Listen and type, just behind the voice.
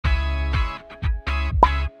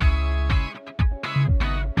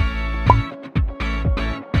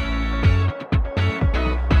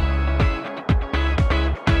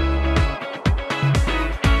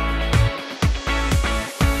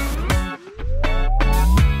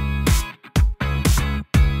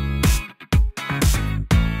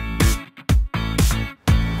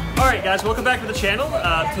guys, welcome back to the channel.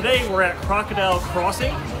 Today we're at Crocodile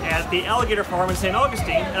Crossing at the Alligator Farm in St.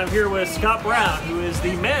 Augustine, and I'm here with Scott Brown, who is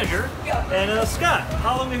the manager. And Scott,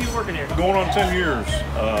 how long have you been working here? Going on 10 years.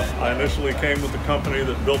 I initially came with the company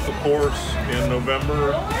that built the course in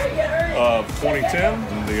November of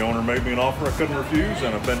 2010. The owner made me an offer I couldn't refuse,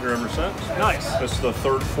 and I've been here ever since. Nice. This is the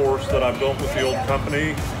third course that I built with the old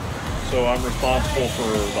company, so I'm responsible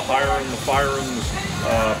for the hiring, the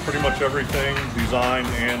firing, pretty much everything, design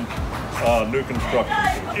and new construction.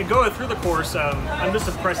 And going through the course, I'm just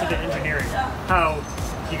impressed at the engineering. How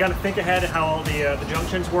you got to think ahead of how all the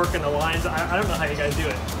junctions work and the lines. I don't know how you guys do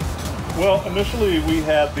it. Well, initially we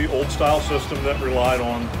had the old style system that relied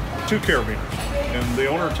on two carabiners, and the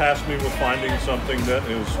owner tasked me with finding something that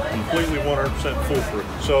is completely 100% foolproof.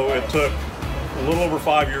 So it took a little over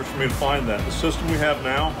 5 years for me to find that. The system we have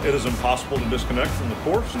now, it is impossible to disconnect from the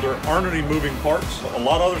course. There aren't any moving parts. A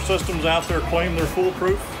lot of other systems out there claim they're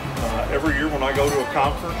foolproof. Every year when I go to a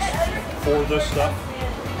conference for this stuff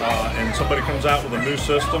and somebody comes out with a new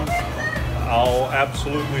system, I'll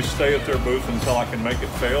absolutely stay at their booth until I can make it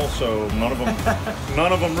fail. So none of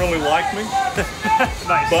them really like me.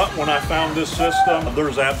 Nice. But when I found this system,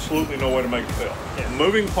 there's absolutely no way to make it fail. Yeah.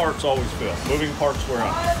 Moving parts always fail. Moving parts wear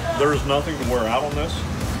out. There is nothing to wear out on this.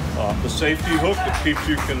 The safety hook that keeps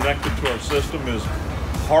you connected to our system is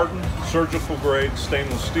hardened, surgical grade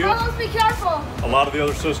stainless steel. Carlos, be careful. A lot of the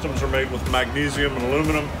other systems are made with magnesium and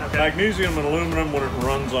aluminum. Okay. Magnesium Magnesium and aluminum, when it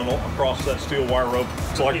runs across that steel wire rope,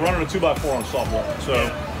 it's like running a 2x4 on soft wall. So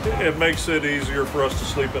it makes it easier for us to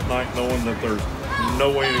sleep at night knowing that there's no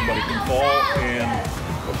way anybody can fall. And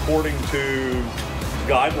according to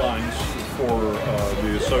guidelines for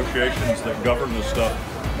the associations that govern this stuff,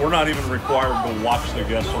 we're not even required to watch the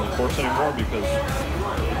guests on the course anymore because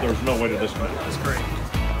there's no way to disconnect. That's great.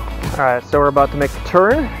 Alright, so we're about to make the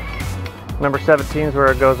turn. Number 17 is where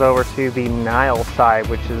it goes over to the Nile side,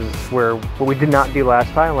 which is where we did not do last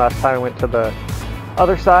time. Last time we went to the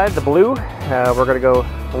other side, the blue. We're going to go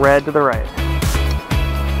red to the right.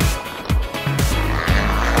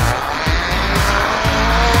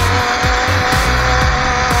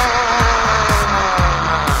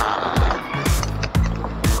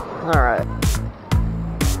 Alright.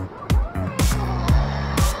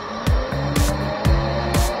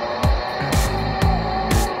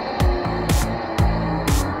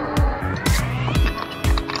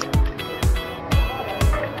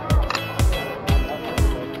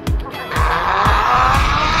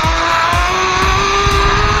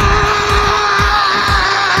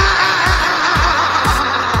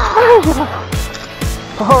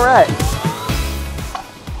 All right.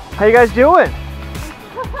 How you guys doing?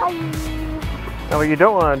 Now what you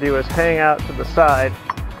don't want to do is hang out to the side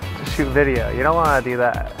to shoot video. You don't want to do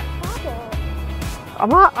that.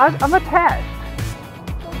 I'm attached.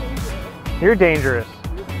 You're dangerous.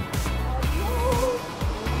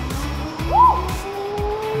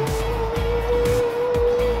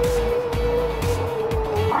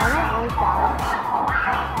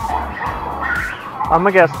 I'm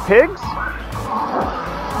gonna guess pigs?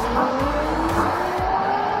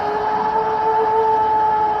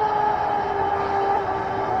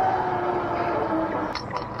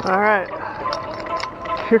 Alright.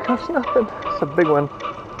 Here comes nothing. It's a big one.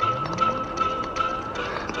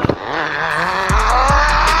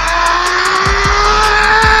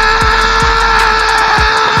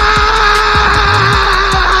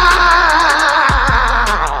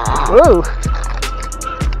 Whoa!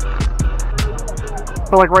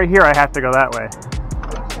 But like right here, I have to go that way.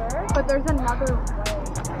 Sure, but there's another way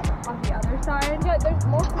on the other side. Yeah, there's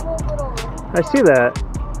multiple little. I see that.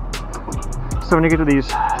 So when you get to these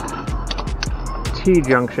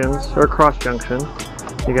T-junctions, or cross-junction,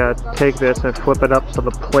 you gotta take this and flip it up so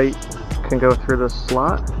the plate can go through the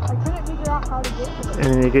slot. I couldn't figure out how to get to it.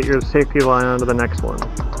 And then you get your safety line onto the next one.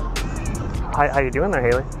 How you doing there,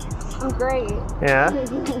 Haley? I'm great. Yeah?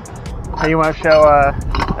 You want to show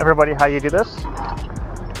everybody how you do this?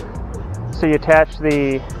 So you attach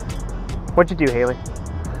the... What'd you do, Haley?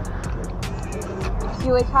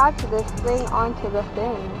 You attach this thing onto the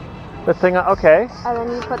thing. The thing, okay. And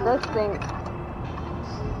then you put this thing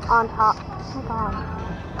on top. Oh my god.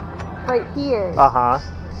 Right here. Uh-huh.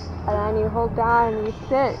 And then you hold down and you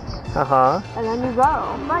sit. Uh-huh. And then you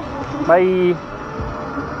go. Bye. Bye.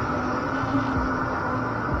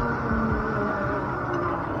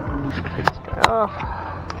 Oh.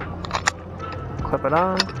 Clip it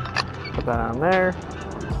on. Put that on there.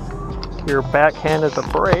 Your backhand is a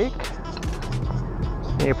brake.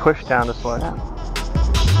 And you push down to slow down.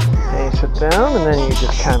 And you sit down, and then you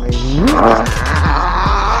just kind of...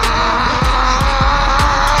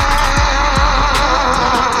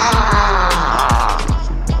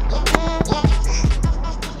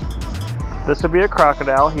 This would be a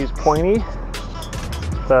crocodile. He's pointy.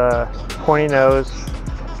 The pointy nose,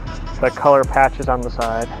 the color patches on the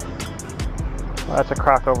side. Well, that's a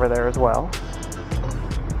croc over there as well.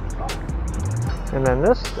 And then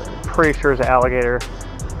this, pretty sure is an alligator,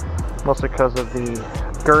 mostly because of the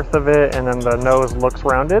girth of it, and then the nose looks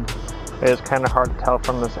rounded. It is kind of hard to tell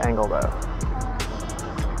from this angle though.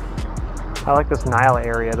 I like this Nile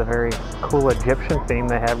area, the very cool Egyptian theme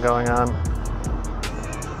they have going on.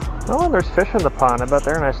 Oh, there's fish in the pond. I bet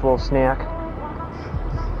they're a nice little snack.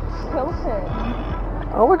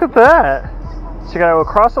 Oh, look at that. So you gotta go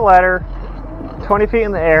across the ladder, 20 feet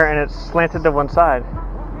in the air, and it's slanted to one side.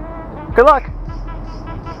 Good luck.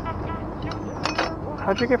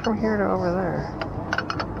 How'd you get from here to over there?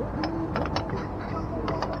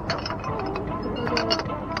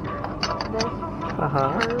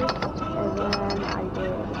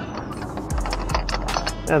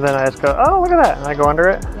 And then I just go, oh, look at that. And I go under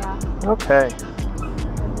it? Yeah. Okay.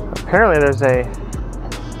 Apparently there's a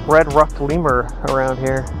red-ruffed lemur around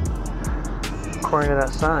here, according to that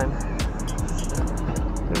sign.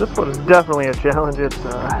 This one is definitely a challenge. It's,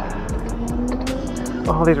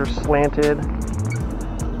 oh, these are slanted.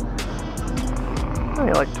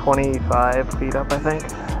 Maybe like 25 feet up, I think.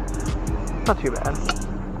 Not too bad.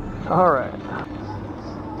 Alright.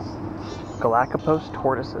 Galapagos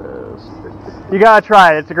tortoises. You gotta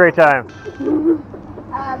try it, it's a great time.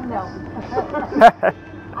 No.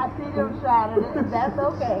 I see them shining, and that's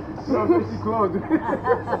okay.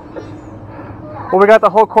 Well, we got the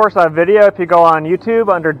whole course on video. If you go on YouTube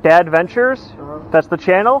under Dadventures, that's the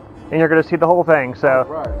channel, and you're gonna see the whole thing. So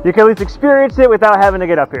you can at least experience it without having to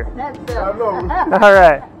get up here. That's it. I know.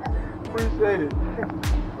 Alright. Appreciate it.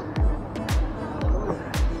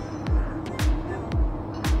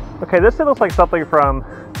 Okay, this looks like something from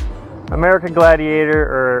American Gladiator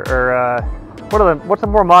or what's a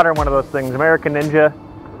more modern one of those things? American Ninja?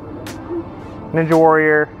 Ninja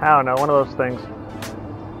Warrior? I don't know, one of those things.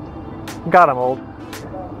 God, I'm old.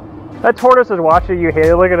 That tortoise is watching you,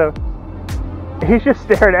 Haley. Look at him. He's just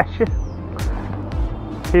staring at you.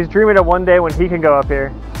 He's dreaming of one day when he can go up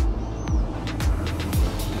here.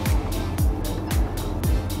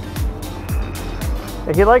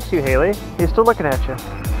 He likes you, Haley. He's still looking at you.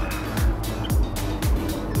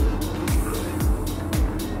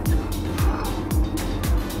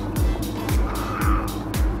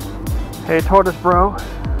 Hey, tortoise bro.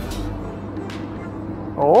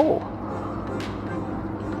 Oh.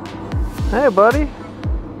 Hey, buddy.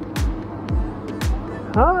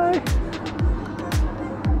 Hi.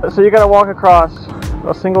 So you gotta walk across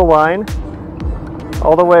a single line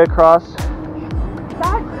all the way across.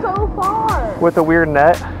 That's so far. With a weird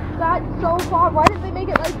net. That's so far. Why didn't they make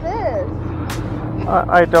it like this?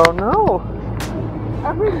 I don't know.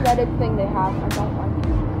 Every netted thing they have, I don't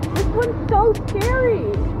like. This one's so scary.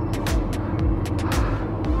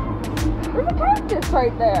 There's a cactus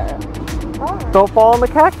right there. Right. Don't fall in the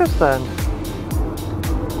cactus then.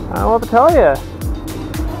 I don't know what to tell you.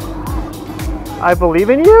 I believe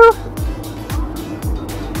in you?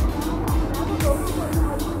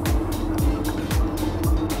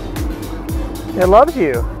 It loves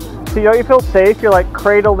you. So don't you feel safe? You're like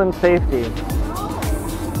cradled in safety.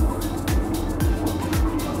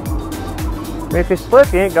 I mean, if you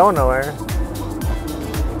slip, you ain't going nowhere.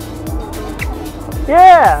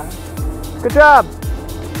 Yeah! Good job!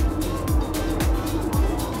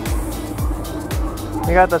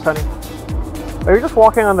 You got this, honey. Oh, you're just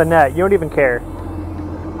walking on the net. You don't even care.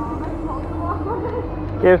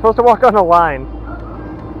 Yeah, you're supposed to walk on the line.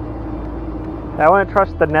 I wouldn't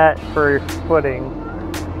trust the net for your footing.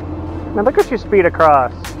 Man, look at you speed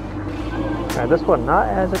across. Alright, this one not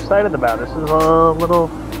as excited about. This is a little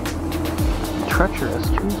treacherous.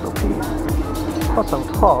 Jeez, Louise. Plus I'm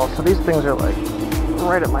tall, so these things are like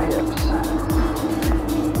right at my hips.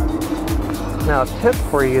 Now, a tip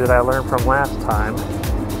for you that I learned from last time.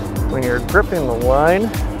 When you're gripping the line,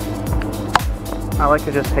 I like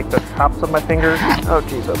to just take the tops of my fingers. Oh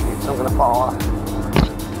geez, oh geez, I'm gonna fall off.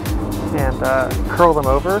 And curl them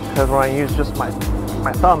over, because when I used just my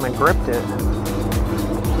thumb and gripped it,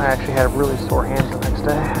 I actually had really sore hands the next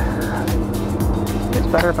day. It's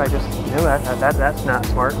better if I just knew that. That's not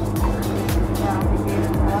smart.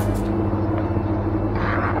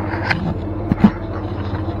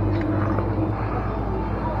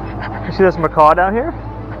 You see this macaw down here?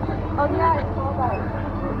 Oh yeah, I saw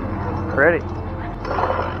that. Pretty.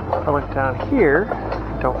 I look down here,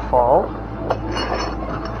 don't fall.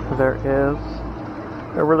 There is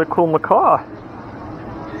a really cool macaw.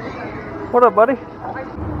 What up, buddy?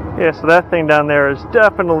 Yeah, so that thing down there is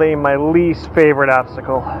definitely my least favorite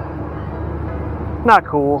obstacle. Not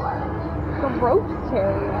cool. a roach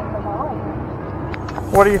terrier at the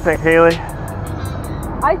bottom. What do you think, Haley?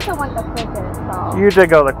 I still went the quickest, so. You did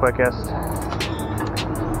go the quickest.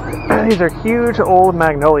 These are huge old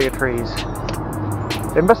magnolia trees.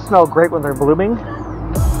 They must smell great when they're blooming.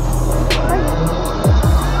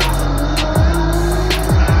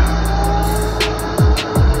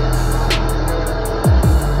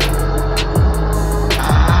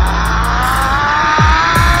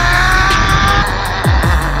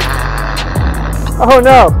 Oh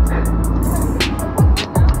no!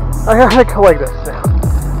 I gotta go like this now.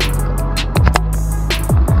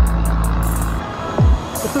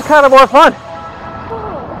 This is kind of more fun.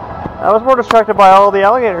 I was more distracted by all the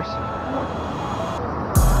alligators.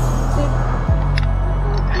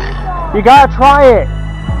 You gotta try it!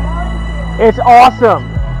 It's awesome!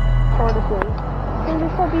 Tortoises. Those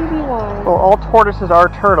are so baby ones. Well, all tortoises are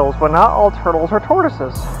turtles, but not all turtles are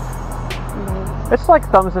tortoises. It's like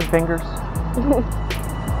thumbs and fingers. They're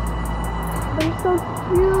so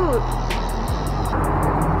cute.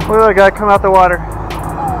 Look at that guy come out the water.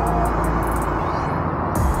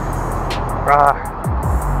 Ah.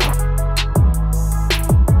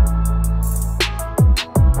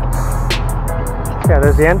 Yeah,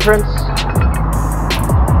 there's the entrance.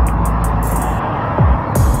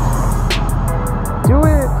 Do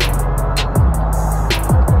it.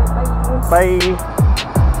 Bye.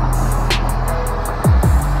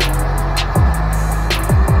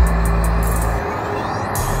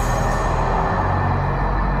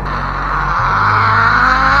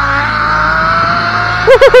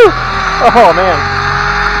 Oh man.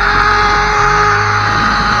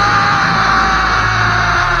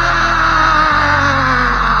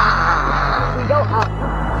 We go up.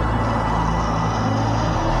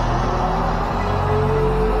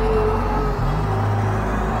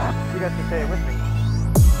 You guys can stay with me.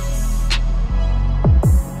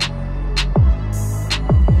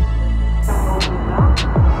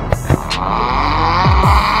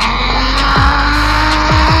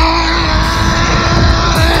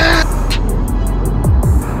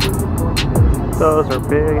 Those are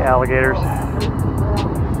big alligators.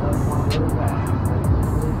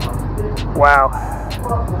 Wow.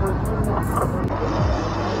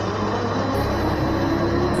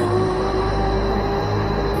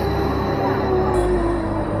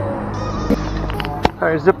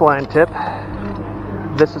 Alright, zipline tip.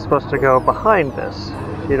 This is supposed to go behind this.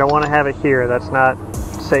 You don't want to have it here, that's not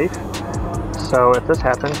safe. So if this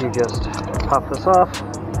happens, you just pop this off,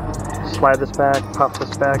 slide this back, pop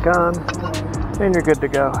this back on, and you're good to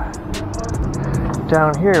go.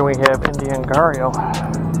 Down here we have Indian Gharial.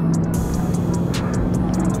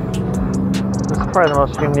 This is probably the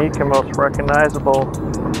most unique and most recognizable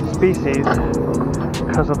species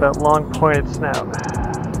because of that long pointed snout.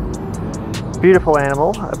 Beautiful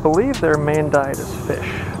animal. I believe their main diet is fish.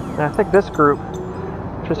 And I think this group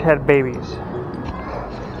just had babies.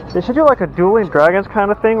 They should do like a dueling dragons kind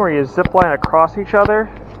of thing where you zip line across each other.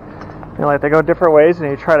 You know, like they go different ways and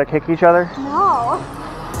you try to kick each other. No.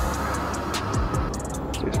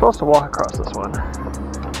 So you're supposed to walk across this one.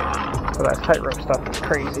 But that tightrope stuff is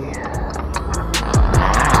crazy.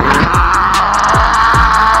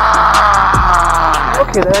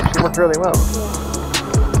 Okay, that actually worked really well.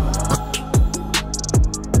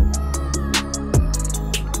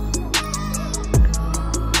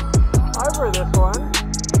 I've heard this one.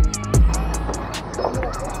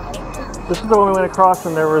 This is the one we went across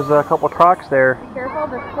and there was a couple crocs there. Be careful,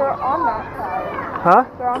 they're on that side. Huh?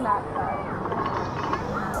 They're on that side.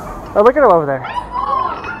 Oh, look at them over there.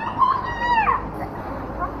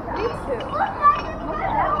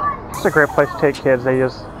 It's a great place to take kids. They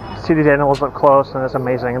just see these animals up close and it's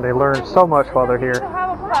amazing. And they learn so much while they're here.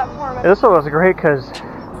 And this one was great because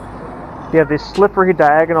you have these slippery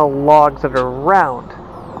diagonal logs that are round.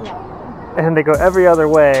 And they go every other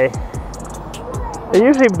way. They're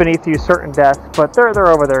usually beneath you certain death, but they're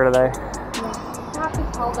over there today. You have to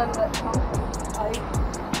tell them that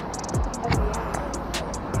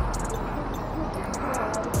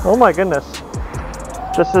Oh my goodness.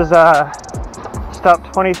 This is stop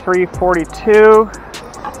 2342.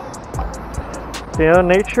 You know,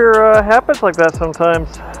 nature happens like that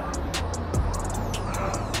sometimes.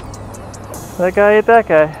 That guy ate that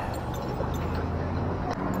guy.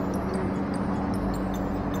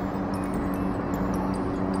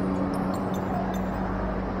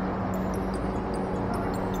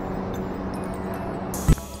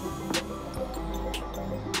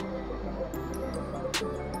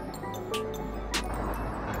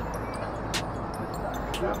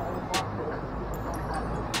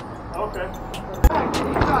 Okay.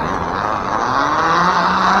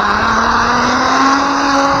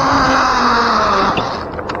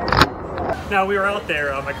 we were out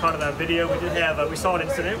there, I caught it on video. We did have, we saw an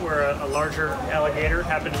incident where a larger alligator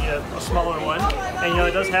happened to eat a smaller one, and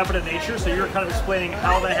it does happen in nature. So you were kind of explaining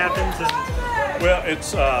how that happens. And well,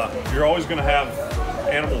 it's you're always going to have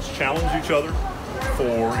animals challenge each other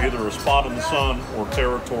for either a spot in the sun or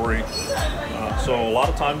territory. So a lot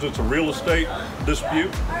of times it's a real estate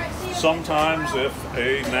dispute. Sometimes if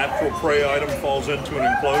a natural prey item falls into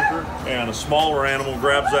an enclosure and a smaller animal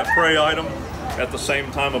grabs that prey item at the same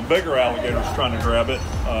time a bigger alligator is trying to grab it,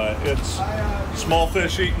 it's small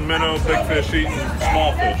fish eating minnow, big fish eating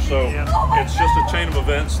small fish. So it's just a chain of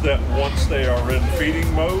events that once they are in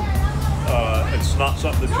feeding mode, it's not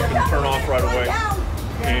something that you can turn off right away.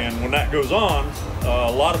 And when that goes on,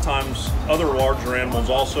 a lot of times other larger animals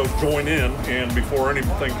also join in, and before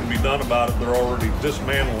anything can be done about it, they're already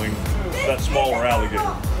dismantling that smaller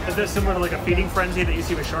alligator. Is this similar to like a feeding frenzy that you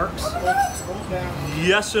see with sharks?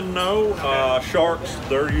 Yes and no. Sharks,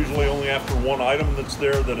 they're usually only after one item that's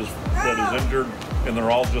there that is injured, and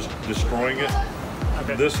they're all just destroying it.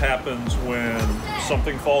 Okay. This happens when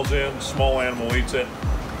something falls in, small animal eats it.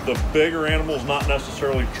 The bigger animal is not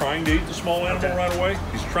necessarily trying to eat the small animal right away.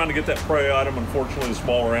 He's trying to get that prey item. Unfortunately, the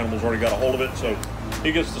smaller animal's already got a hold of it, so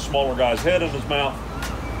he gets the smaller guy's head in his mouth.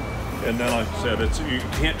 And then, like I said, you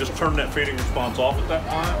can't just turn that feeding response off at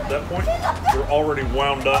that point. They're already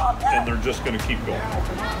wound up, and they're just going to keep going.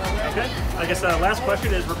 Okay. I guess last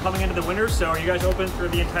question is, we're coming into the winter, so are you guys open for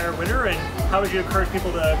the entire winter? And how would you encourage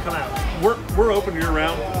people to come out? We're open year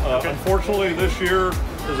round. Unfortunately, this year,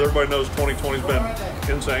 as everybody knows, 2020's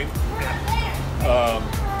been insane.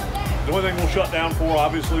 The only thing we'll shut down for,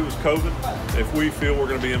 obviously, was COVID. If we feel we're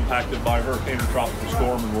going to be impacted by a hurricane or tropical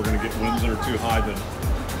storm and we're going to get winds that are too high, then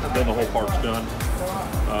the whole park's done.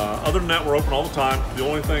 Other than that, we're open all the time. The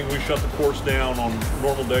only thing we shut the course down on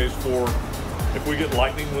normal days for, if we get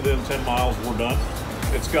lightning within 10 miles, we're done.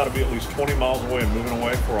 It's got to be at least 20 miles away and moving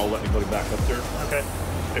away before I'll let anybody back up there. Okay.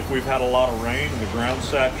 If we've had a lot of rain and the ground's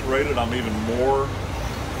saturated, I'm even more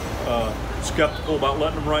skeptical about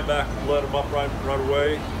letting them let them up right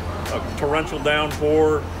away. A torrential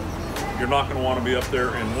downpour, you're not going to want to be up there.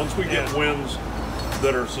 And once we get winds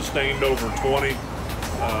that are sustained over 20,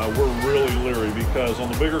 we're really leery, because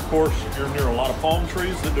on the bigger course, you're near a lot of palm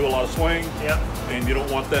trees that do a lot of swaying. Yep. And you don't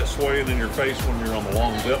want that swaying in your face when you're on the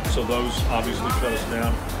long zip, so those obviously shut us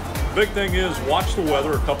down. Big thing is, watch the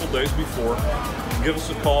weather a couple days before. Give us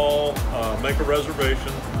a call, make a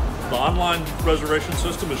reservation. The online reservation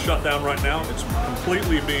system is shut down right now. It's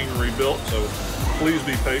completely being rebuilt, so please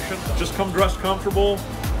be patient. Just come dressed comfortable.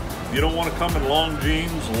 You don't want to come in long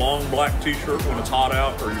jeans, long black t-shirt when it's hot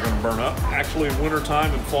out, or you're going to burn up. Actually,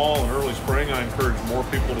 wintertime and fall and early spring, I encourage more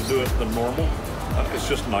people to do it than normal. It's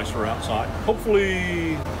just nicer outside.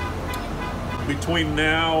 Hopefully, between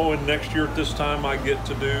now and next year at this time, I get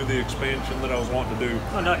to do the expansion that I was wanting to do.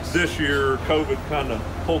 Oh, nice. This year, COVID kind of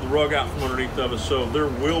pulled the rug out from underneath of us, so there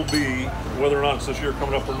will be, whether or not it's this year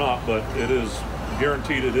coming up or not, but it is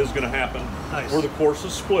guaranteed it is going to happen. Nice. Where the course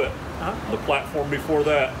is split. The platform before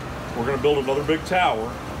that, we're going to build another big tower,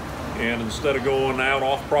 and instead of going out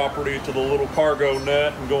off property to the little cargo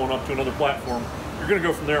net and going up to another platform, you're going to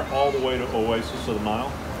go from there all the way to Oasis of the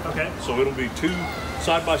Nile. Okay. So it'll be two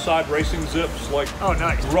side-by-side racing zips, like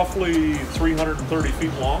roughly 330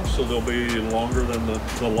 feet long, so they'll be longer than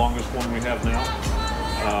the longest one we have now.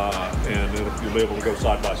 And you'll be able to go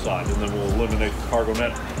side-by-side, and then we'll eliminate the cargo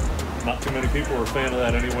net. Not too many people are a fan of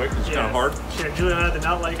that anyway, because it's kind of hard. Sure, Julie and I did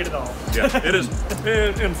not like it at all. Yeah, it is.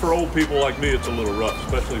 And for old people like me, it's a little rough,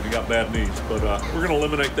 especially if you got bad knees. But we're going to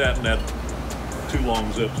eliminate that and add two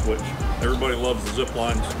long zips, which everybody loves the zip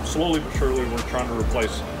lines. Slowly but surely, we're trying to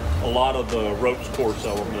replace a lot of the ropes course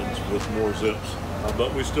elements with more zips.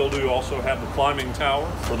 But we still do also have the climbing tower.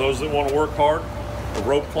 For those that want to work hard, the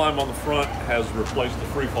rope climb on the front has replaced the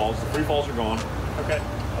free falls. The free falls are gone. Okay.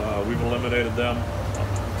 We've eliminated them.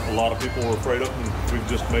 A lot of people were afraid of them, and we've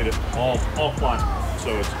just made it all climbing.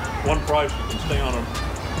 So it's one price. You can stay on them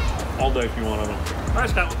all day if you want on them. All right,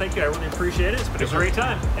 Scott, well, thank you. I really appreciate it. It's been a great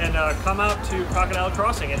time. And come out to Crocodile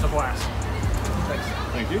Crossing. It's a blast. Thanks.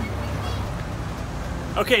 Thank you.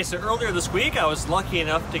 Okay, so earlier this week, I was lucky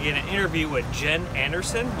enough to get an interview with Jen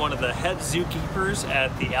Anderson, one of the head zookeepers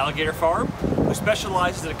at the Alligator Farm, who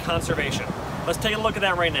specializes in conservation. Let's take a look at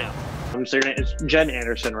that right now. So it's Jen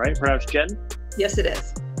Anderson, right? Pronounced Jen? Yes, it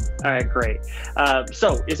is. All right, great.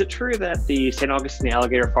 So is it true that the St. Augustine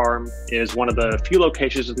Alligator Farm is one of the few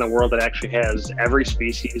locations in the world that actually has every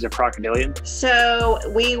species of crocodilian? So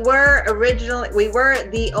we were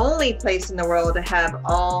the only place in the world to have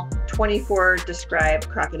all 24 described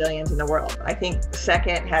crocodilians in the world. I think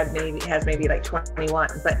second has maybe like 21,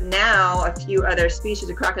 but now a few other species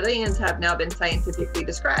of crocodilians have now been scientifically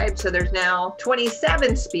described. So there's now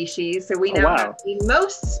 27 species. So we now have the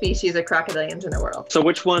most species of crocodilians in the world. So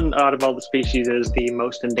which one out of all the species is the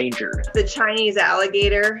most endangered? The Chinese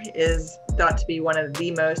alligator is thought to be one of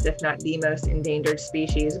the most, if not the most, endangered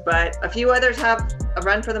species, but a few others have a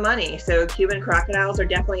run for the money. So Cuban crocodiles are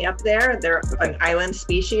definitely up there. They're an island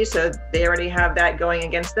species, so they already have that going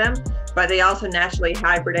against them, but they also naturally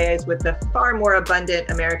hybridize with the far more abundant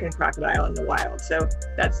American crocodile in the wild. So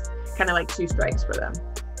that's kind of like two strikes for them.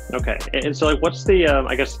 Okay, and so like, what's the,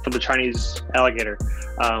 I guess for the Chinese alligator,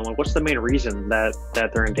 what's the main reason that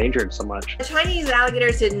they're endangered so much? The Chinese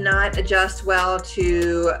alligators did not adjust well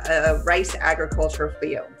to rice agricultural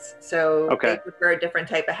fields. So they prefer a different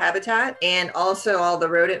type of habitat. And also all the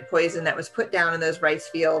rodent poison that was put down in those rice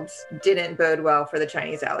fields didn't bode well for the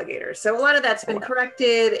Chinese alligators. So a lot of that's been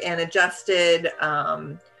corrected and adjusted.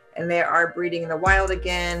 And they are breeding in the wild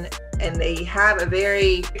again, and they have a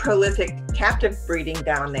very prolific captive breeding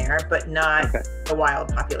down there, but not the wild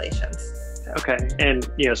populations. So. Okay, and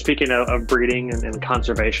speaking of breeding and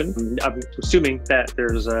conservation, I'm assuming that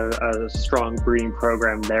there's a strong breeding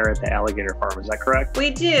program there at the Alligator Farm. Is that correct? We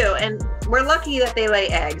do, and we're lucky that they lay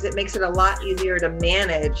eggs. It makes it a lot easier to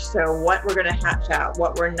manage. So what we're going to hatch out,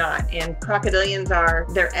 what we're not. And crocodilians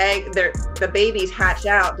the babies hatch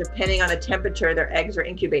out depending on the temperature their eggs are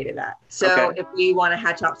incubated at. So if we want to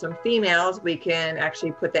hatch out some females, we can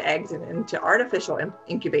actually put the eggs into artificial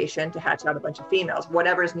incubation to hatch out a bunch of females,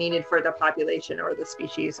 whatever's needed for the population or the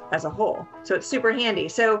species as a whole. So it's super handy.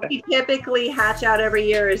 So we typically hatch out every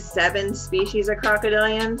year is 7 species of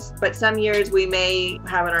crocodilians, but some years we may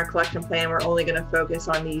have in our collection plan, we're only going to focus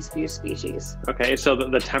on these few species. Okay, so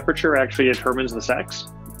the temperature actually determines the sex?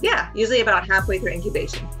 Yeah, usually about halfway through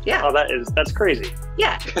incubation. Yeah. Oh, that's crazy.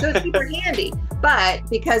 Yeah, so it's super handy. But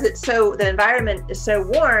because the environment is so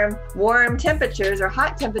warm temperatures or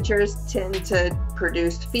hot temperatures tend to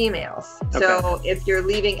produce females. So if you're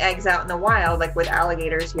leaving eggs out in the wild, like with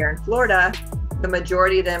alligators here in Florida, the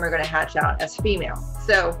majority of them are going to hatch out as female.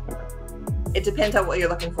 So it depends on what you're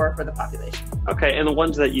looking for the population. Okay, and the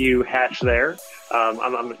ones that you hatch there,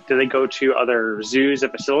 do they go to other zoos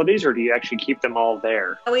and facilities, or do you actually keep them all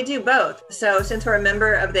there? We do both. So since we're a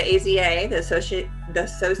member of the AZA, the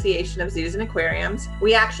Association of Zoos and Aquariums,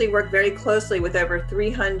 we actually work very closely with over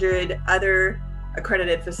 300 other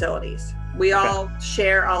accredited facilities. We all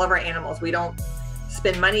share all of our animals. We don't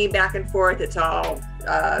spend money back and forth. It's all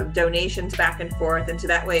donations back and forth. And so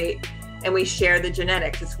that way, and we share the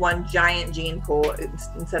genetics. It's one giant gene pool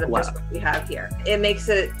instead of just what we have here. It makes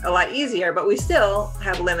it a lot easier, but we still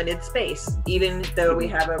have limited space, even though we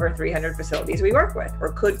have over 300 facilities we work with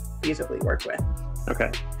or could feasibly work with.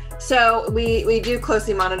 Okay. So we do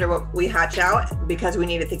closely monitor what we hatch out because we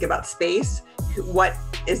need to think about space, what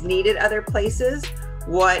is needed other places,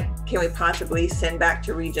 what can we possibly send back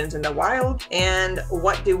to regions in the wild, and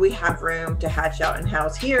what do we have room to hatch out and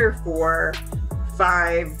house here for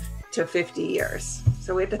 5 to 50 years.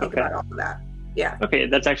 So we have to think about all of that. Yeah. Okay,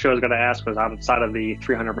 that's actually what I was going to ask, was outside of the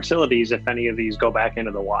 300 facilities, if any of these go back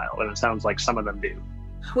into the wild, and it sounds like some of them do.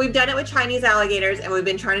 We've done it with Chinese alligators, and we've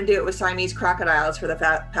been trying to do it with Siamese crocodiles for the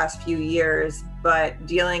past few years, but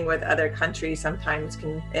dealing with other countries sometimes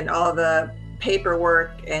and all the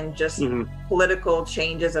paperwork and just political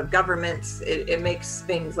changes of governments, it makes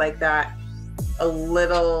things like that a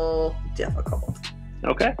little difficult.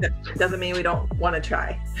 Okay. It doesn't mean we don't want to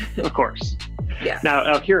try. Of course. Yeah. Now,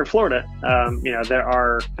 out here in Florida, there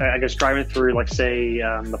are, I guess, driving through, like, say,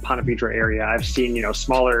 the Ponte Vedra area, I've seen,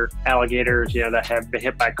 smaller alligators, that have been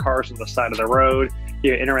hit by cars on the side of the road,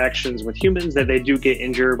 interactions with humans that they do get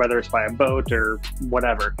injured, whether it's by a boat or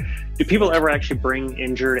whatever. Do people ever actually bring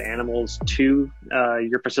injured animals to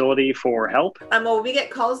your facility for help? Well, we get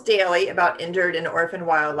calls daily about injured and orphaned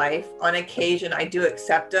wildlife. On occasion, I do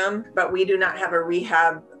accept them, but we do not have a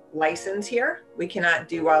rehab license here. We cannot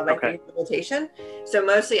do wildlife rehabilitation. So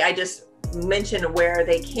mostly I just mention where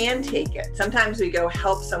they can take it. Sometimes we go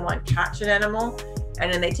help someone catch an animal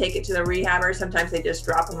and then they take it to the rehabber. Sometimes they just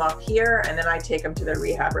drop them off here and then I take them to the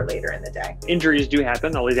rehabber later in the day. Injuries do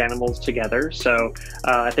happen, all these animals together. So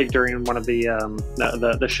I think during one of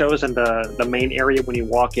the shows in the main area when you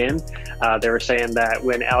walk in, they were saying that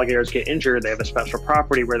when alligators get injured, they have a special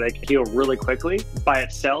property where they can heal really quickly by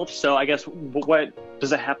itself. So I guess what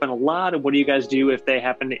Does it happen a lot? And what do you guys do if they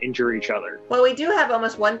happen to injure each other? Well, we do have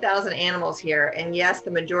almost 1,000 animals here. And yes, the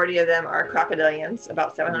majority of them are crocodilians,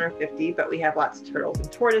 about 750, but we have lots of turtles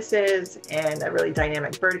and tortoises and a really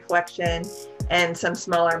dynamic bird collection and some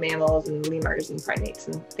smaller mammals and lemurs and primates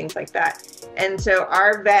and things like that. And so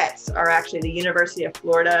our vets are actually the University of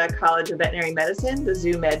Florida College of Veterinary Medicine, the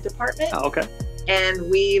Zoo Med department. Oh, okay. And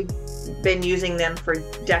we've been using them for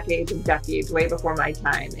decades and decades, way before my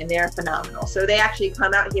time, and they're phenomenal. So they actually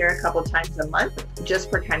come out here a couple times a month just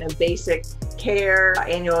for kind of basic care,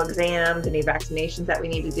 annual exams, any vaccinations that we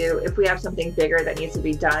need to do. If we have something bigger that needs to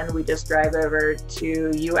be done, we just drive over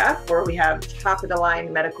to UF, where we have top of the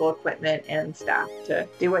line medical equipment and staff to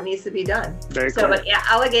do what needs to be done. Very so, cool. But yeah,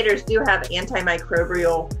 alligators do have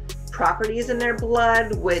antimicrobial properties in their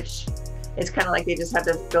blood, which it's kind of like they just have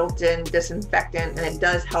this built-in disinfectant, and it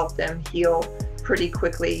does help them heal pretty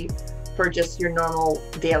quickly for just your normal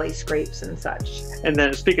daily scrapes and such. And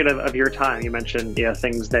then speaking of your time, you mentioned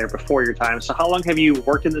things there before your time. So how long have you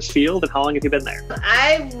worked in this field, and how long have you been there?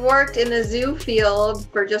 I've worked in the zoo field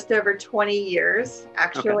for just over 20 years,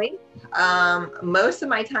 actually. Okay. Most of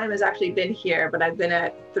my time has actually been here, but I've been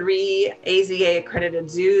at 3 AZA accredited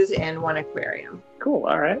zoos and 1 aquarium. Cool.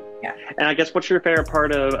 All right. Yeah. And I guess what's your favorite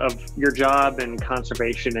part of your job and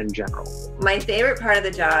conservation in general? My favorite part of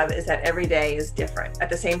the job is that every day is different.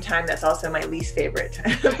 At the same time, that's also my least favorite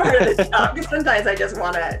part of the job, because sometimes I just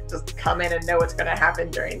want to just come in and know what's going to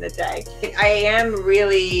happen during the day. I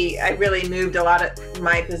really moved a lot of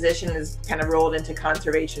my position is kind of rolled into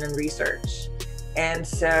conservation and research. And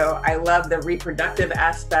so I love the reproductive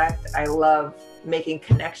aspect. I love making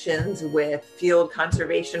connections with field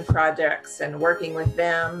conservation projects and working with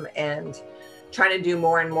them and trying to do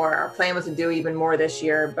more and more. Our plan was to do even more this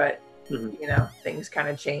year, but things kind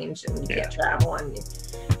of changed, and you can't travel and you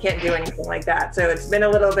can't do anything like that. So it's been a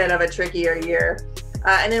little bit of a trickier year.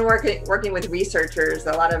 And then working with researchers,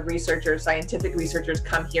 a lot of researchers, scientific researchers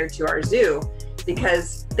come here to our zoo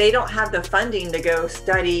because they don't have the funding to go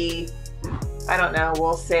study, I don't know,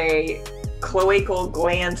 we'll say cloacal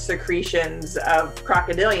gland secretions of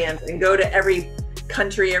crocodilians and go to every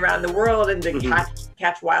country around the world and to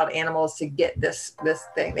catch wild animals to get this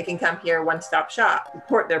thing. They can come here, one-stop shop,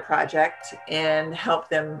 support their project, and help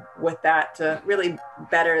them with that to really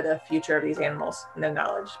better the future of these animals and the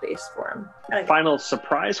knowledge base for them. Final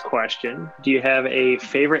surprise question. Do you have a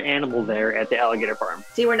favorite animal there at the Alligator Farm?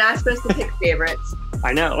 See, we're not supposed to pick favorites.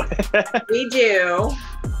 I know. We do.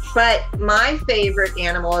 But my favorite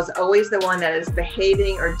animal is always the one that is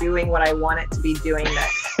behaving or doing what I want it to be doing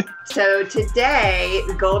next. So today,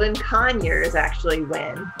 the golden conures actually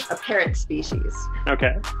win, a parrot species.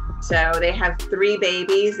 Okay. So they have 3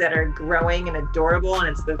 babies that are growing and adorable, and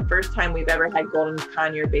it's the first time we've ever had golden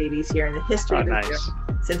conure babies here in the history of the zoo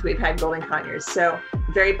since we've had golden conures. So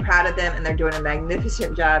very proud of them, and they're doing a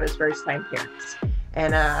magnificent job as first-time parents.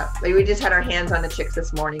 And we just had our hands on the chicks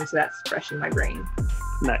this morning, so that's fresh in my brain.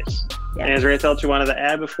 Nice. Yeah. And is there anything else you wanted to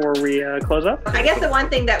add before we close up? I guess the one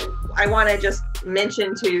thing that I want to just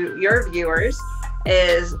mention to your viewers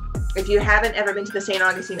is if you haven't ever been to the St.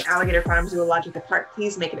 Augustine Alligator Farm Zoological Park,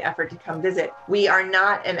 please make an effort to come visit. We are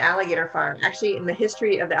not an alligator farm. Actually, in the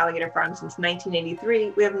history of the alligator farm since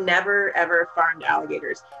 1983, we have never, ever farmed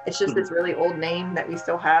alligators. It's just this really old name that we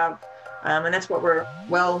still have. And that's what we're,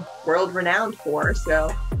 well, world renowned for.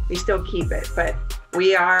 So we still keep it. But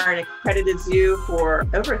we are an accredited zoo for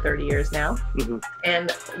over 30 years now.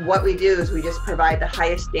 And what we do is we just provide the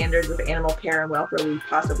highest standards of animal care and welfare we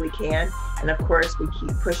possibly can. And of course, we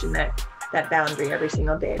keep pushing that boundary every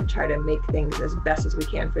single day to try to make things as best as we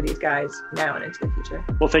can for these guys now and into the future.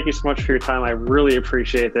 Well, thank you so much for your time. I really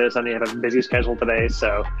appreciate this. I know you have a busy schedule today,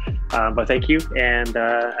 so, but thank you. And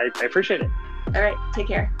I appreciate it. All right, take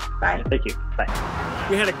care. Bye. Thank you. Bye.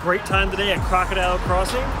 We had a great time today at Crocodile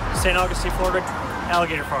Crossing, St. Augustine, Florida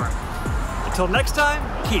Alligator Farm. Until next time,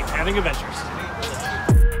 keep having adventures.